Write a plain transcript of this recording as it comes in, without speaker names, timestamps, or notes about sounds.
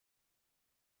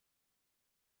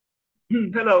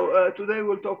Hello, today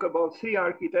we'll talk about three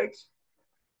architects,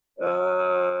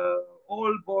 uh,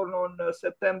 all born on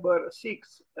September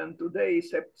 6th, and today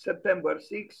is September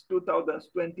 6th,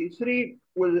 2023.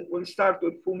 We'll start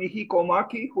with Fumihiko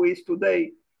Maki, who is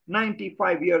today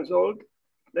 95 years old.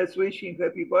 Let's wish him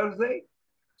happy birthday.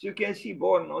 As you can see,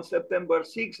 born on September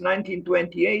 6,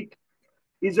 1928,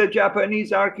 is a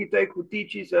Japanese architect who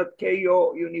teaches at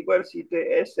Keio University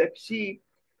SFC.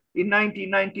 In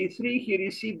 1993, he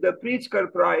received the Pritzker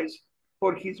Prize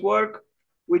for his work,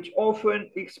 which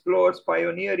often explores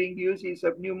pioneering uses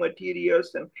of new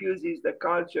materials and fuses the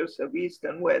cultures of East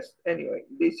and West. Anyway,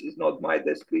 this is not my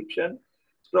description.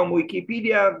 It's from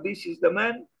Wikipedia. This is the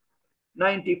man,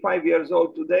 95 years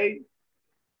old today.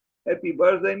 Happy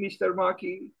birthday, Mr.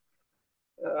 Maki.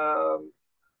 Um,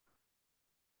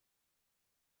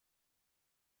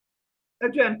 a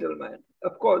gentleman,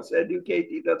 of course,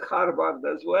 educated at Harvard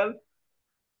as well,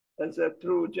 as a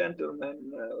true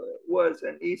gentleman was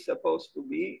and is supposed to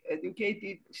be.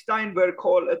 Educated Steinberg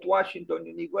Hall at Washington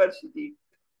University.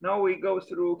 Now we go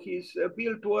through his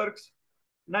built works,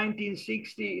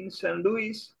 1960 in St.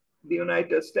 Louis, the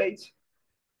United States.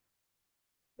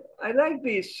 I like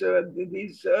these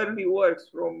early works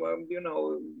from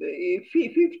the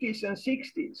 50s and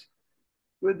 60s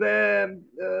with the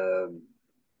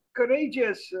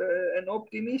courageous and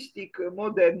optimistic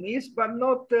modernist, but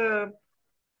not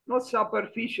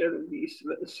superficially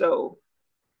so.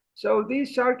 So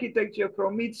this architecture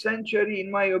from mid-century, in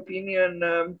my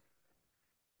opinion,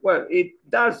 well, it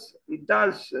does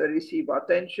receive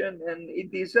attention and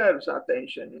it deserves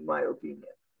attention, in my opinion.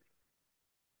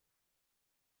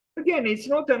 Again, it's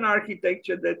not an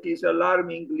architecture that is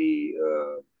alarmingly,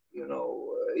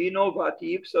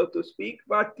 innovative, so to speak,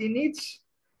 but in its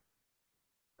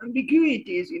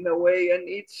ambiguities in a way, and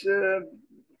it's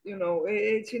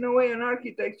in a way an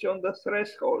architecture on the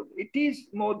threshold. It is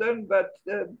modern, but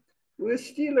with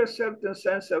still a certain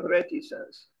sense of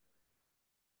reticence.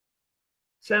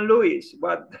 St. Louis,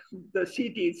 but the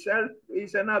city itself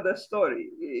is another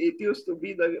story. It used to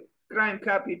be the crime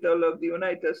capital of the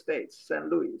United States, St.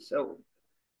 Louis. So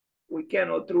we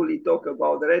cannot truly talk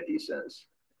about reticence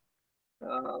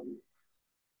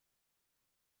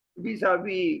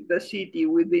vis-a-vis the city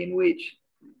within which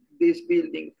this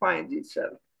building finds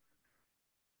itself.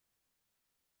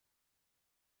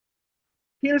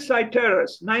 Hillside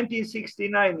Terrace,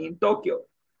 1969 in Tokyo.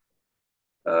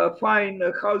 A fine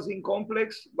housing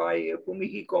complex by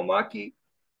Fumihiko Maki.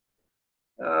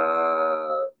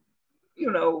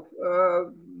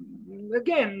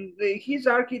 Again, his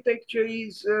architecture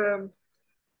is uh,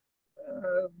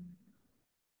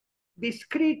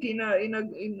 discrete in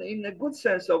a good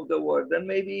sense of the word, and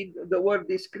maybe the word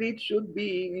discrete should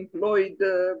be employed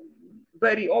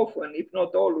very often, if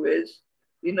not always,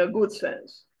 in a good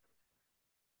sense.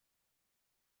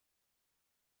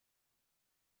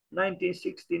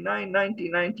 1969,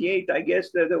 1998, I guess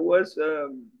that there was,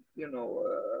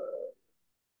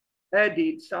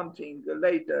 added something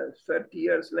later, 30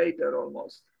 years later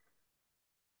almost.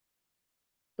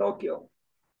 Tokyo.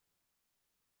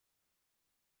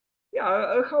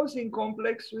 Yeah, a housing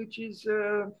complex which is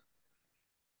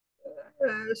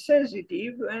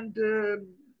sensitive and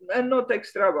not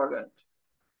extravagant.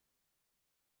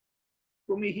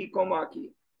 Fumihiko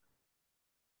Maki.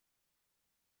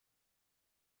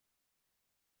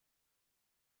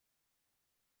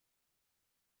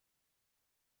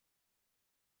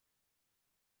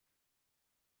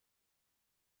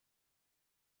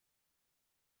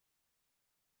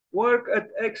 Work at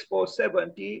Expo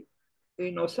 70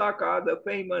 in Osaka, the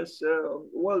famous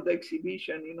world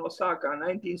exhibition in Osaka,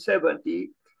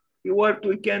 1970. He worked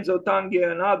with Kenzo Tange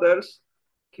and others,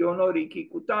 Kiyonori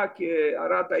Kikutake,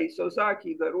 Arata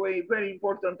Isozaki. There were very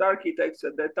important architects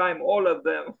at that time, all of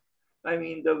them. I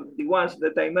mean, the ones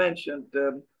that I mentioned,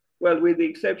 well, with the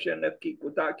exception of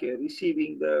Kikutake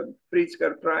receiving the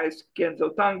Pritzker Prize,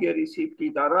 Kenzo Tange received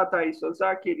it, Arata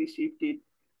Isozaki received it,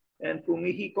 and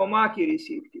Fumihiko Maki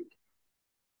received it.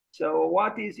 So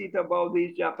what is it about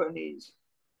these Japanese?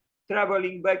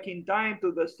 Traveling back in time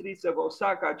to the streets of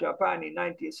Osaka, Japan in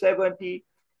 1970,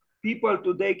 people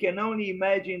today can only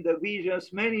imagine the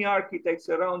visions many architects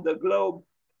around the globe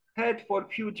had for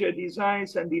future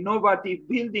designs and innovative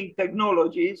building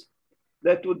technologies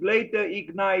that would later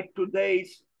ignite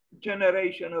today's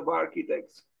generation of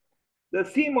architects. The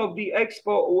theme of the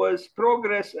expo was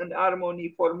progress and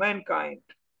harmony for mankind.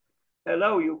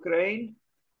 Hello, Ukraine.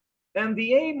 And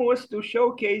the aim was to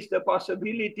showcase the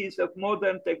possibilities of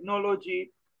modern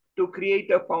technology to create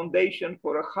a foundation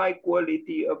for a high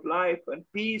quality of life and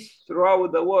peace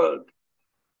throughout the world.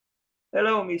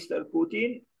 Hello, Mr.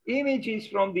 Putin. Images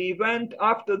from the event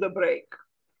after the break.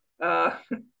 Uh,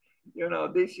 you know,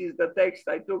 this is the text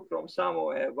I took from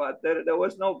somewhere, but there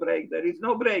was no break. There is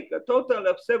no break. A total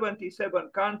of 77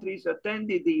 countries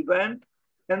attended the event,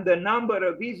 and the number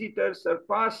of visitors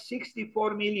surpassed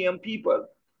 64 million people,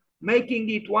 making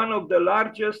it one of the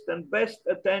largest and best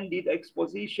attended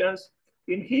expositions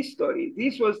in history.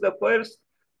 This was the first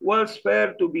World's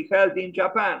Fair to be held in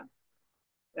Japan.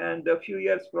 And a few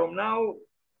years from now,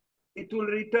 it will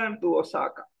return to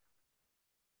Osaka.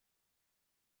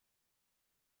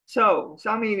 So,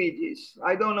 some images.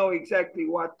 I don't know exactly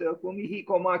what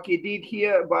Fumihiko Maki did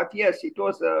here, but yes, it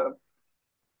was a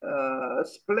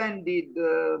splendid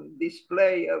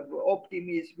display of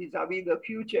optimism vis-a-vis the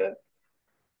future.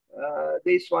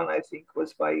 This one, I think,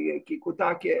 was by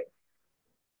Kikutake.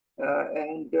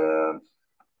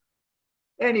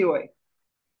 Anyway,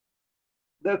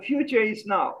 the future is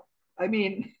now. I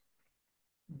mean,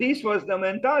 this was the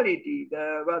mentality,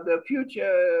 but the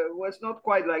future was not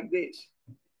quite like this.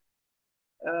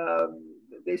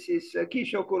 This is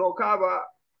Kisho Kurokawa,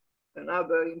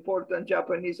 another important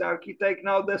Japanese architect.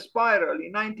 Now the spiral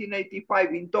in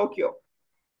 1985 in Tokyo.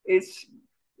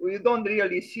 We don't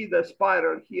really see the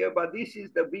spiral here, but this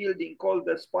is the building called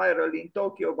the Spiral in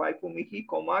Tokyo by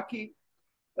Fumihiko Maki,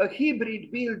 a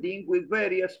hybrid building with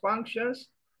various functions.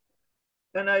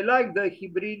 And I like the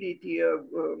hybridity of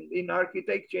in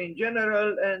architecture in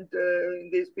general and in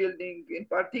this building in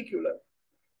particular.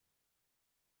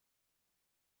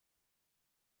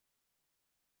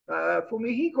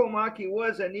 Fumihiko Maki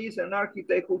was and is an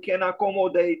architect who can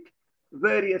accommodate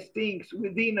various things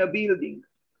within a building,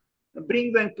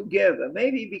 bring them together,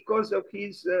 maybe because of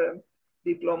his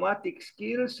diplomatic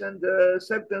skills and a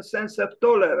certain sense of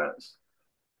tolerance.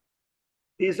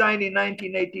 Designed in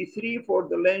 1983 for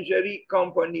the lingerie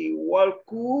company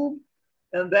Walku,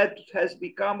 and that has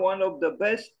become one of the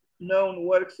best known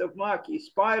works of Maki.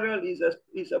 Spiral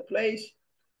is a place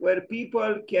where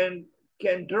people can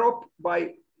drop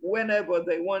by whenever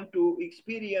they want to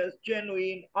experience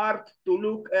genuine art, to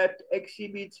look at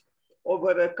exhibits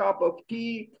over a cup of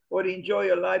tea or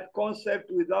enjoy a live concert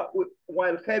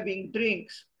while having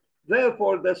drinks.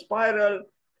 Therefore, the Spiral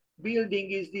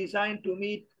building is designed to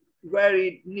meet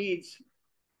varied needs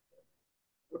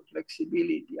for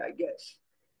flexibility, I guess.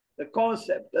 The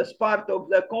concept, as part of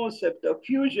the concept of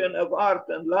fusion of art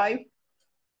and life,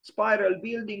 Spiral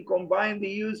building combined the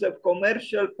use of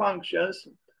commercial functions,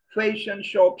 fashion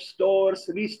shop, stores,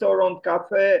 restaurant,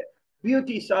 cafe,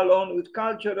 beauty salon with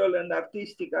cultural and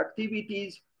artistic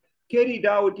activities carried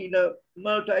out in a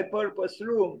multi-purpose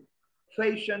room,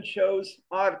 fashion shows,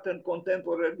 art and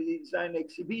contemporary design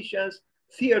exhibitions,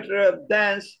 theater,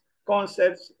 dance,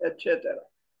 concerts, etc.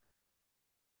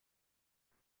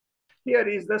 Here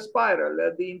is the spiral.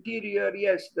 The interior,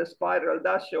 yes, the spiral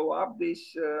does show up.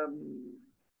 This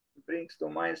brings to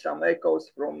mind some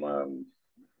echoes from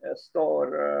a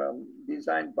store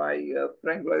designed by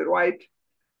Frank Lloyd Wright,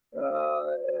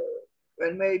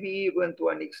 and maybe even to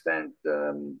an extent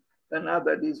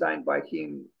another designed by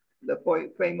him, the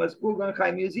famous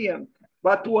Guggenheim Museum.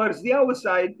 But towards the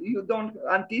outside, you don't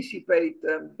anticipate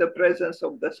the presence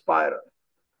of the spiral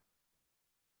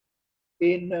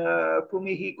in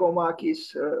Fumihiko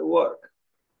Maki's work.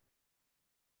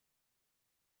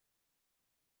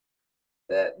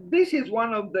 This is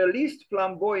one of the least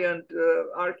flamboyant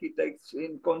architects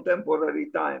in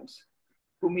contemporary times,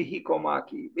 Fumihiko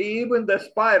Maki. Even the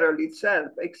spiral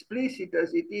itself, explicit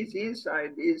as it is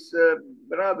inside, is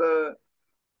rather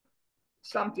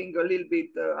something a little bit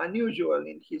unusual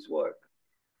in his work.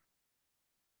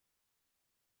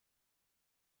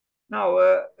 Now,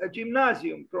 a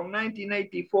gymnasium from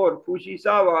 1984,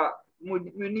 Fujisawa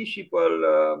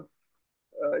Municipal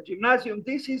Gymnasium.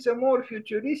 This is a more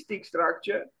futuristic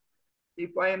structure,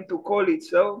 if I am to call it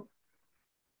so,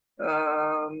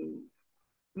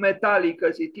 metallic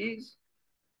as it is.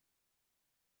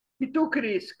 He took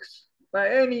risks.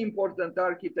 Any important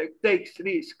architect takes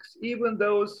risks, even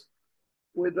those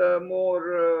with a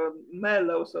more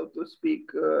mellow, so to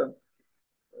speak,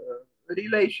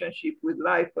 relationship with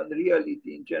life and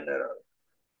reality in general.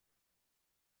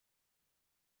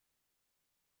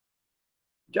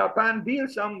 Japan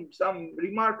built some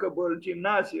remarkable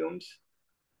gymnasiums.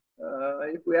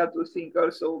 If we have to think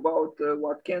also about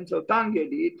what Kenzo Tange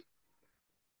did,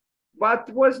 but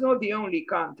was not the only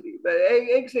country. But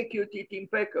executed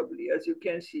impeccably, as you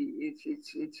can see.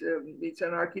 It's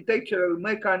an architectural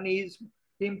mechanism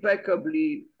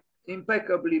impeccably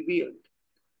built.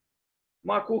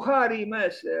 Makuhari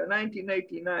Messe,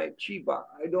 1989, Chiba.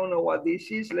 I don't know what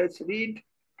this is. Let's read.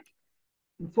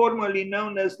 formerly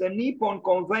known as the Nippon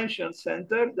Convention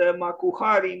Center, the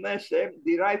Makuhari Messe,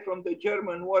 derived from the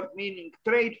German word meaning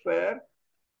trade fair,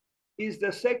 is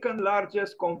the second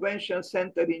largest convention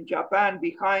center in Japan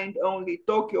behind only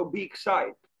Tokyo Big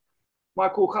Sight.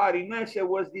 Makuhari Messe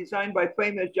was designed by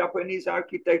famous Japanese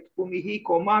architect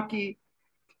Fumihiko Maki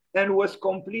and was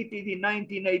completed in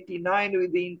 1989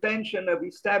 with the intention of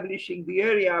establishing the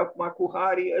area of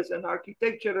Makuhari as an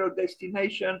architectural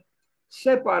destination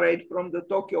separate from the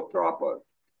Tokyo proper.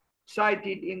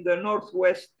 Sited in the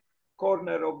northwest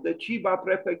corner of the Chiba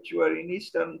prefecture in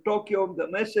eastern Tokyo, the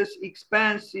messe's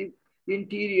expansive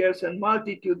interiors and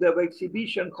multitude of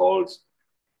exhibition halls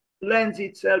lends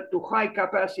itself to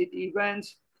high-capacity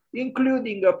events,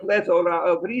 including a plethora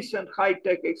of recent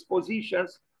high-tech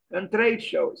expositions and trade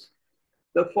shows.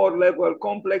 The four-level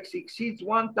complex exceeds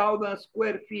 1,000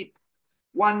 square feet,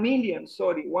 1 million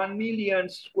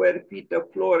square feet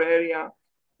of floor area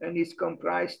and is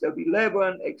comprised of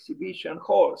 11 exhibition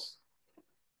halls.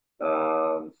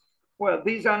 Well,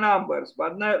 these are numbers,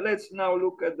 but let's now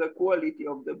look at the quality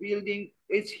of the building.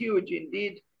 It's huge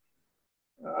indeed.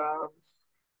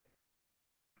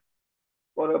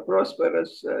 For a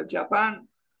prosperous Japan.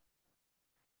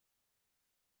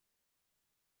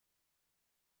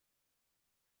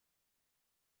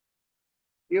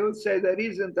 You would say there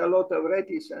isn't a lot of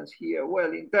reticence here.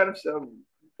 Well, in terms of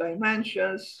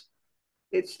dimensions,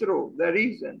 it's true, there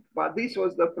isn't, but this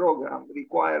was the program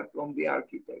required from the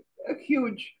architect. A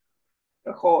huge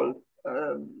hall,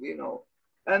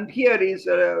 and here is,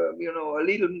 a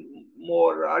little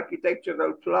more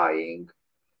architectural flying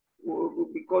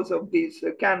because of these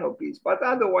canopies, but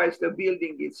otherwise the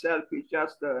building itself is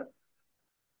just a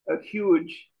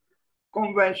huge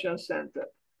convention center.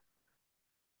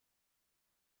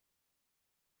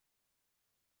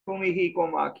 Fumihiko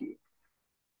Maki.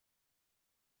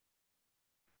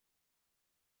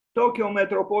 Tokyo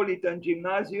Metropolitan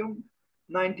Gymnasium,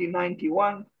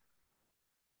 1991.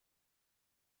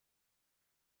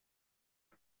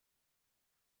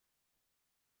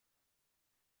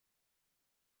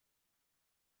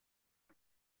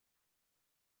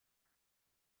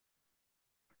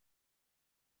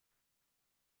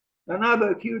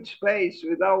 Another huge space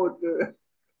without,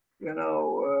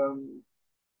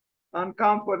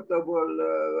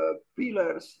 uncomfortable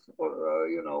pillars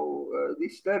or,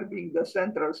 disturbing the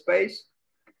central space.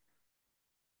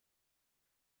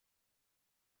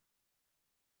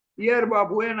 Yerba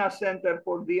Buena Center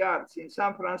for the Arts in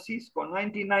San Francisco,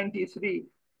 1993.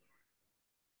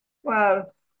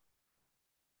 Well,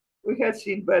 we had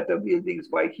seen better buildings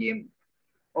by him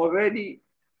already.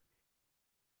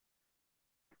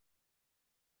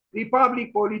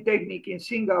 Republic Polytechnic in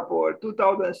Singapore,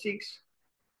 2006.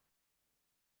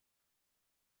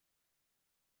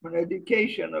 An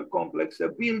educational complex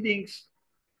of buildings.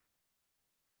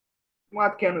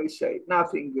 What can we say?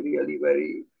 Nothing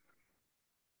really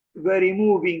very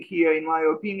moving here, in my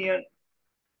opinion,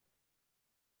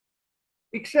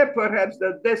 except perhaps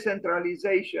the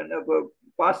decentralization of a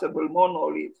possible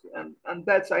monolith. And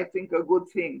that's, I think, a good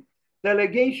thing.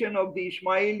 Delegation of the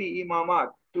Ismaili Imamat,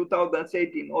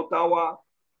 2008 in Ottawa,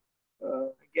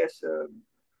 I guess a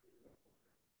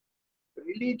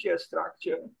religious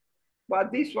structure.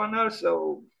 But this one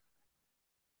also,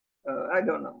 I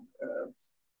don't know.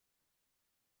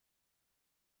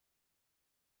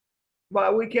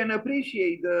 But we can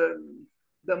appreciate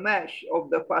the mesh of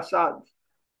the facade,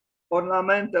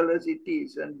 ornamental as it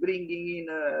is, and bringing in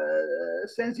a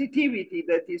sensitivity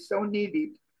that is so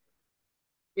needed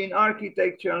in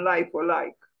architecture and life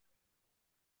alike.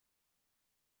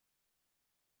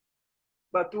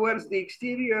 But towards the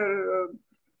exterior,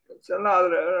 it's a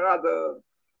rather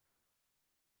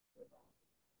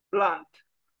blunt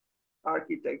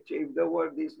architecture, if the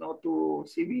word is not too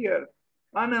severe.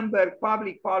 Annenberg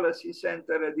Public Policy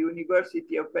Center at the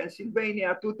University of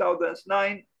Pennsylvania,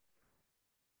 2009.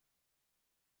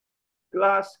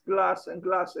 Glass, glass, and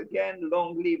glass again,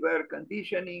 long live air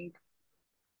conditioning.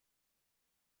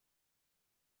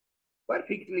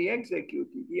 Perfectly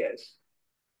executed, yes.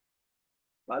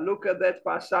 But look at that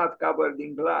facade covered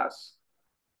in glass.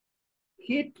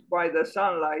 Hit by the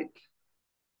sunlight.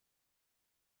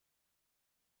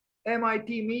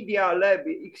 MIT Media Lab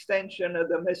extension of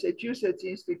the Massachusetts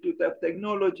Institute of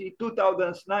Technology,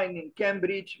 2009 in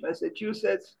Cambridge,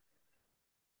 Massachusetts.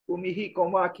 Fumihiko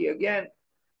Maki again.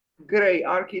 Gray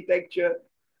architecture,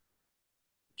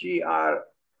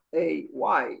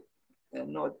 G-R-A-Y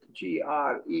and not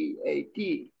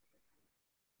G-R-E-A-T.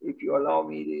 If you allow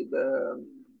me the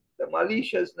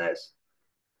maliciousness,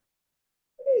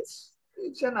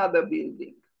 it's another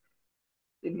building,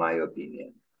 in my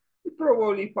opinion. It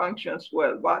probably functions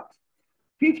well, but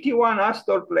 51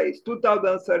 Astor Place,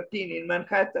 2013 in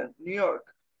Manhattan, New York.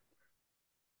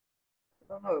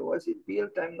 I don't know, was it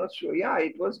built? I'm not sure. Yeah,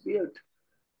 it was built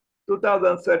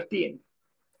 2013.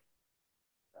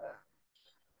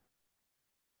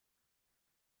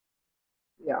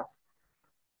 Yeah,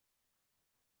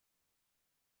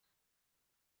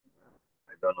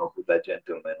 I don't know who the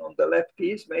gentleman on the left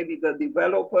is, maybe the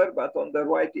developer, but on the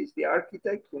right is the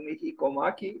architect, Fumihiko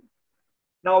Maki.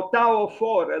 Now, Tower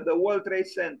 4 at the World Trade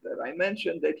Center. I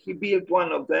mentioned that he built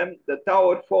one of them, the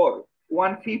Tower 4,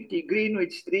 150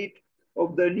 Greenwich Street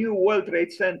of the new World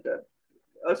Trade Center,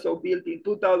 also built in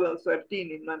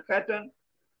 2013 in Manhattan.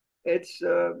 It's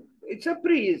a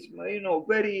prism,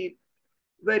 very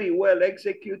very well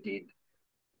executed,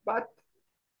 but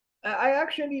I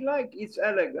actually like its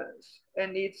elegance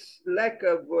and its lack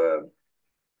of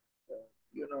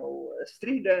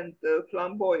strident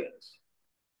flamboyance.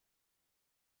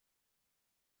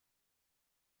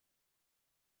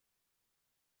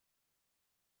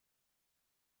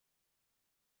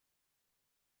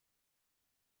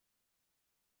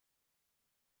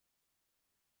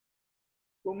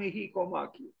 Fumihiko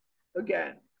Maki.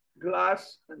 Again,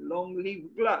 glass and long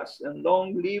live glass and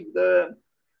long live the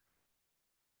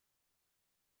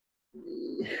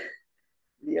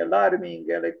alarming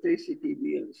electricity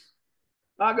bills.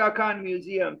 Aga Khan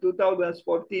Museum,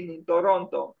 2014 in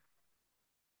Toronto.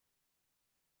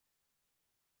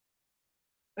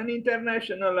 An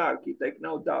international architect,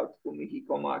 no doubt,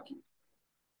 Fumihiko Maki.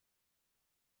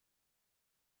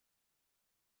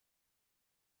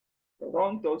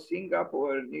 Toronto,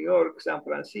 Singapore, New York, San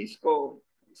Francisco,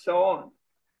 and so on.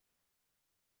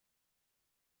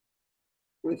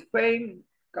 With fame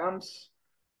comes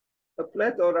a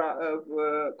plethora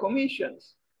of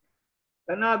commissions.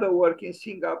 Another work in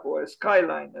Singapore,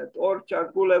 Skyline at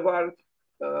Orchard Boulevard,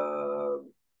 uh,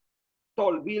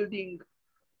 tall building.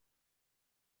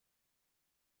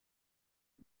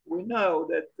 We know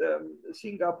that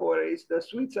Singapore is the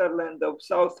Switzerland of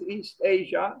Southeast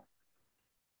Asia,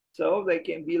 so they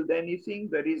can build anything.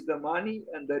 There is the money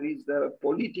and there is the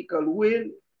political will.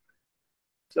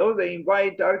 So they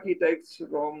invite architects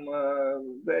from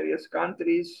various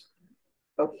countries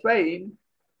of fame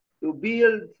to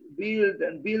build, build,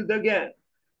 and build again.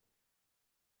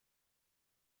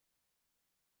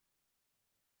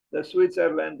 The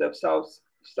Switzerland of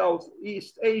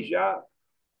Southeast Asia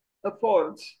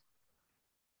affords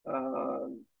uh,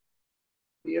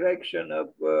 the erection of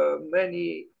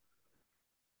many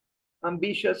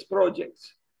ambitious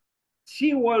projects.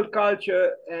 SeaWorld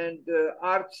Culture and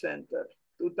Art Center,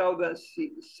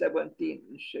 2017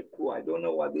 in Sheku. I don't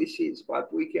know what this is,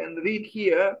 but we can read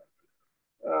here.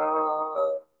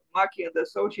 Maki and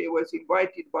Associate was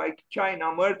invited by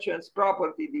China Merchants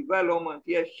Property Development.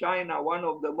 Yes, China, one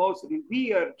of the most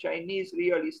revered Chinese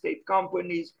real estate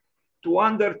companies, to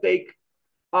undertake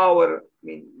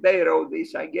they wrote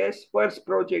this, I guess, first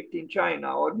project in China.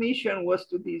 Our mission was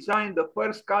to design the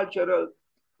first cultural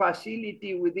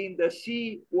facility within the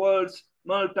Sea World's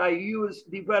multi-use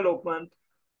development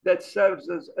that serves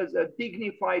as a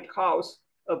dignified house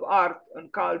of art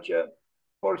and culture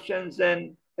for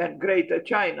Shenzhen and Greater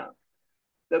China.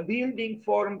 The building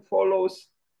form follows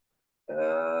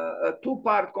a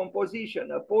two-part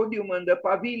composition, a podium and a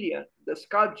pavilion. The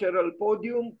sculptural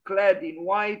podium, clad in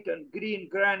white and green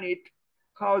granite,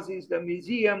 houses the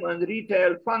museum and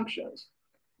retail functions.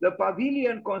 The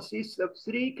pavilion consists of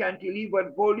three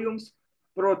cantilevered volumes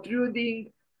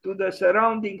protruding to the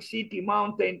surrounding city,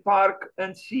 mountain, park,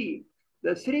 and sea.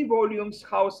 The three volumes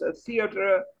house a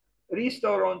theater,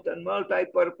 restaurant, and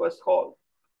multi-purpose hall.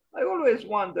 I always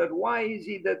wonder why is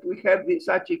it that we have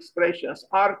such expressions,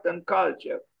 art and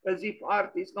culture, as if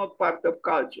art is not part of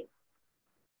culture.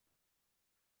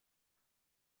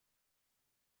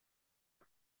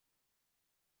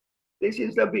 This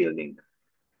is the building,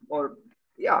 or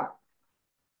yeah,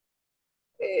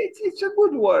 it's a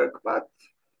good work, but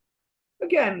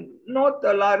again, not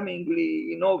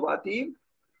alarmingly innovative.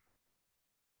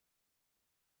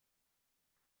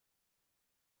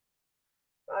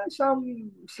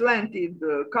 Some slanted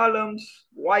columns,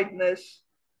 whiteness.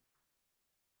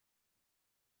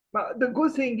 But the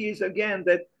good thing is again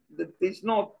that it's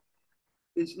not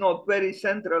very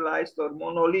centralized or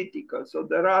monolithical. So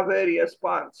there are various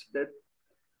parts that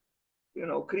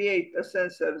create a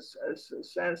sense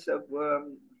of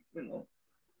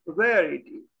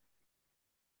variety.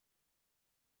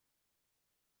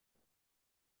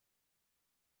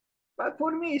 But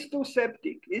for me, it's too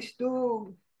septic. It's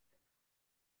too,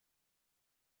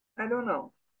 I don't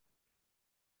know.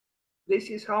 This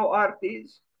is how art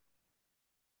is.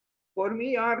 For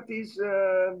me, art is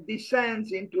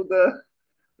descends into the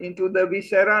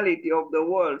viscerality of the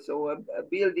world. So a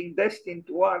building destined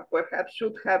to art perhaps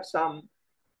should have some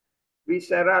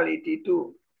viscerality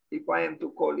too, if I am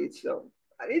to call it so.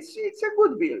 It's a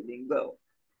good building though.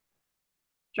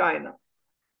 China,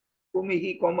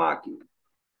 Fumihiko Maki,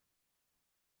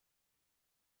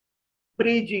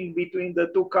 bridging between the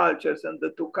two cultures and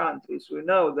the two countries. We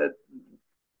know that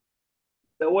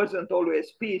there wasn't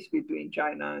always peace between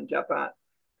China and Japan.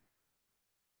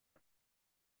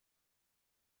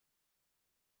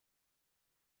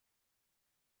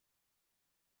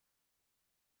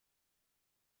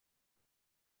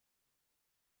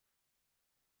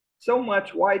 So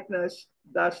much whiteness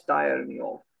does tire me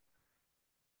off,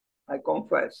 I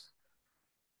confess.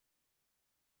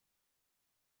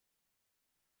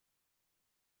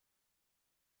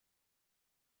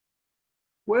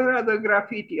 Where are the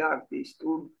graffiti artists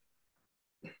who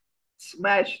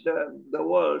smash the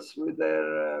walls with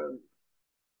their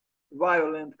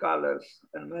violent colors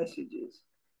and messages?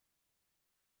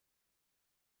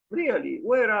 Really,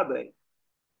 where are they?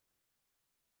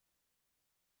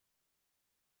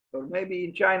 Or maybe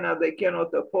in China they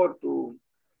cannot afford to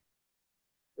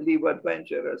live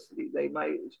adventurously. They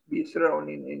might be thrown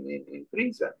in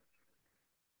prison.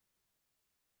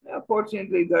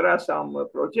 Fortunately, there are some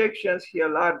projections here,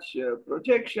 large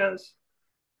projections.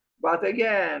 But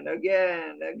again,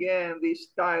 these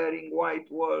tiring white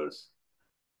walls,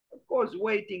 of course,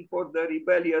 waiting for the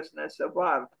rebelliousness of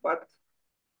art. But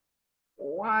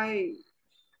why?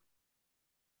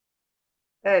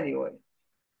 Anyway,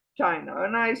 China, a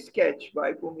nice sketch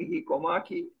by Fumihiko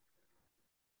Maki,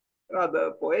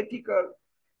 rather poetical.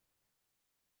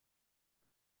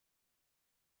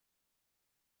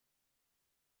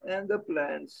 And the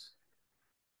plans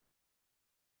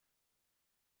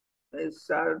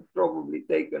are probably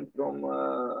taken from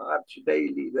Arch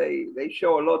Daily. They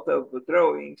show a lot of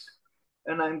drawings,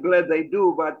 and I'm glad they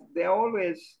do, but they're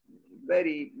always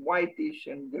very whitish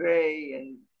and gray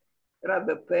and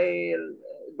rather pale.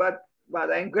 But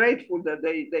I'm grateful that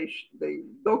they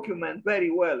document very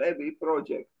well every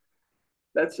project.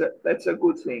 That's a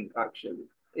good thing actually.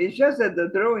 It's just that the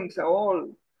drawings are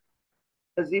all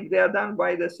as if they are done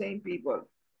by the same people.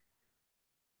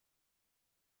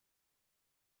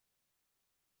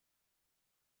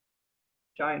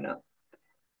 China.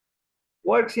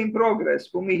 Works in progress,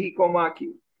 Fumihiko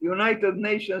Maki. United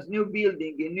Nations new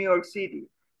building in New York City.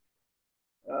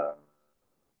 Uh,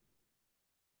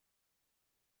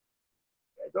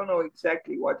 I don't know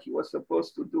exactly what he was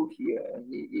supposed to do here.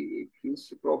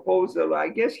 His proposal, I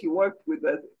guess he worked with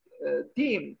a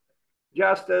team,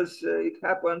 just as it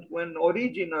happened when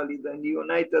originally the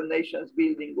United Nations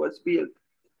building was built.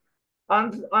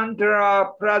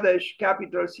 Andhra Pradesh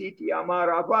capital city,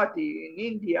 Amaravati in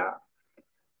India.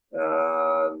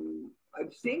 I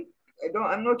think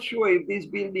I'm not sure if this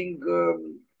building,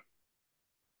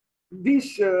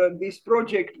 this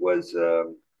project was.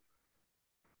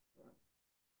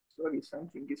 Sorry,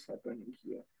 something is happening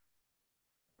here.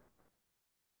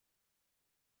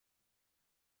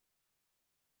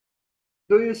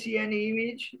 Do you see any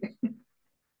image?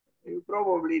 You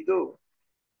probably do.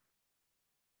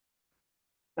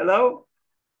 Hello?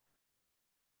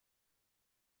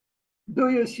 Do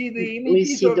you see the We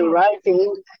images see or the not?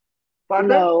 writing. Pardon?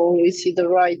 No, we see the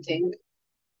writing.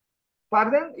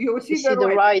 Pardon? You We see see the the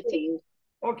right. writing.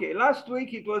 Okay, last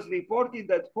week it was reported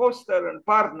that Foster and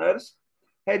partners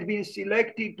had been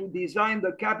selected to design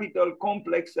the capital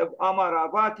complex of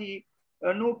Amaravati,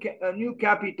 a new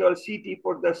capital city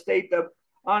for the state of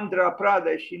Andhra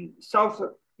Pradesh in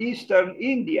southeastern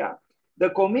India.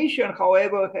 The commission,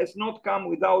 however, has not come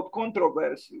without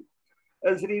controversy.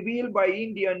 As revealed by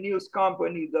Indian news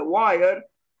company The Wire,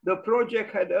 the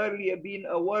project had earlier been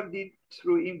awarded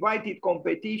through invited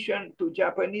competition to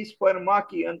Japanese firm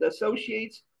Maki and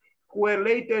Associates, who were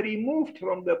later removed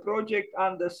from the project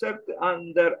under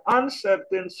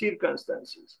uncertain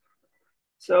circumstances.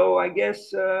 So I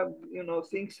guess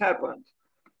things happened.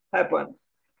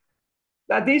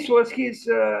 That this was his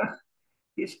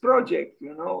project.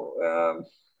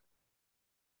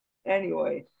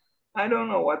 Anyway, I don't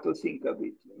know what to think of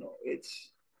it.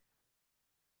 It's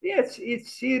yes,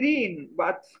 it's serene,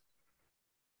 but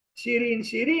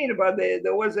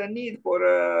there was a need for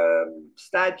a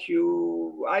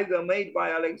statue either made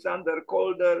by Alexander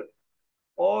Calder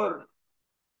or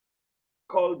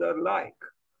Calder-like.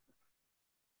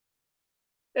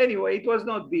 Anyway, it was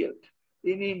not built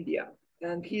in India,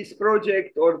 and his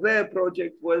project or their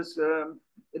project was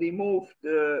removed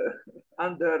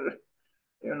under,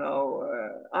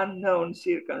 unknown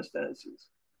circumstances.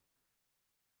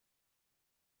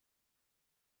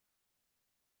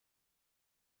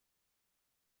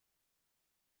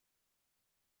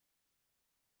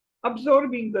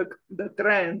 absorbing the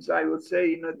trends, I would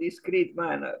say, in a discrete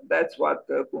manner. That's what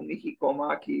Fumihiko,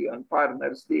 Maki, and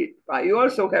partners did. You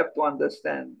also have to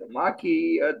understand,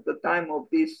 Maki at the time of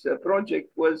this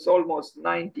project was almost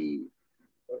 90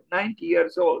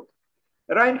 years old.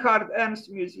 Reinhard Ernst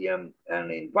Museum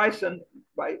and in by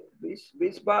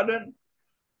Wiesbaden,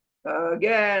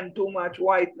 again, too much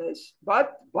whiteness.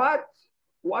 But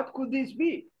what could this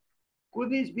be? Could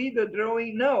this be the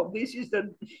drawing? No, this is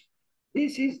the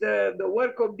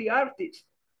work of the artist,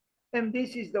 and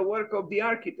this is the work of the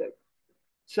architect.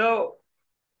 So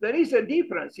there is a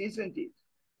difference, isn't it?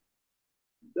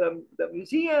 The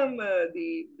museum,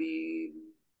 the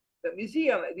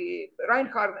museum, the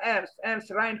Reinhard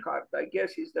Ernst Reinhard, I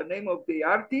guess is the name of the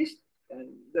artist, and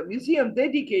the museum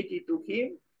dedicated to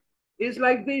him is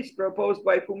like this, proposed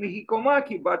by Fumihiko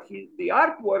Maki, but the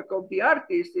artwork of the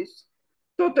artist is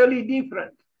totally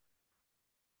different.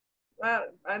 Well,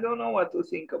 I don't know what to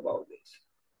think about this.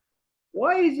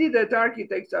 Why is it that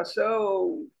architects are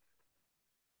so,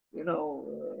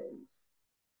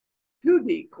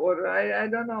 pudic, or I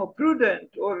don't know,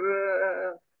 prudent,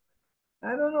 or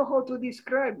I don't know how to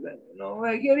describe them.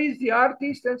 Here is the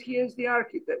artist and here is the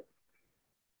architect.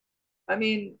 I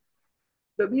mean,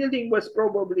 the building was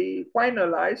probably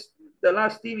finalized. The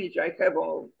last image I have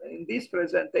in this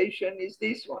presentation is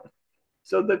this one.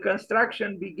 So the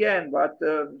construction began, but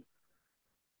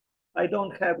I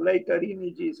don't have later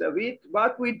images of it.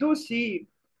 But we do see,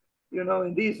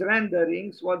 in these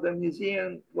renderings, what the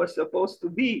museum was supposed to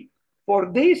be for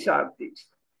this artist,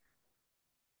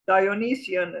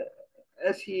 Dionysian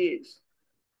as he is,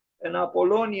 an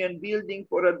Apollonian building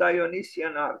for a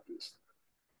Dionysian artist.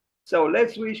 So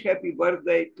let's wish happy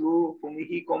birthday to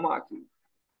Fumihiko Maki.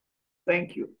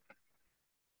 Thank you.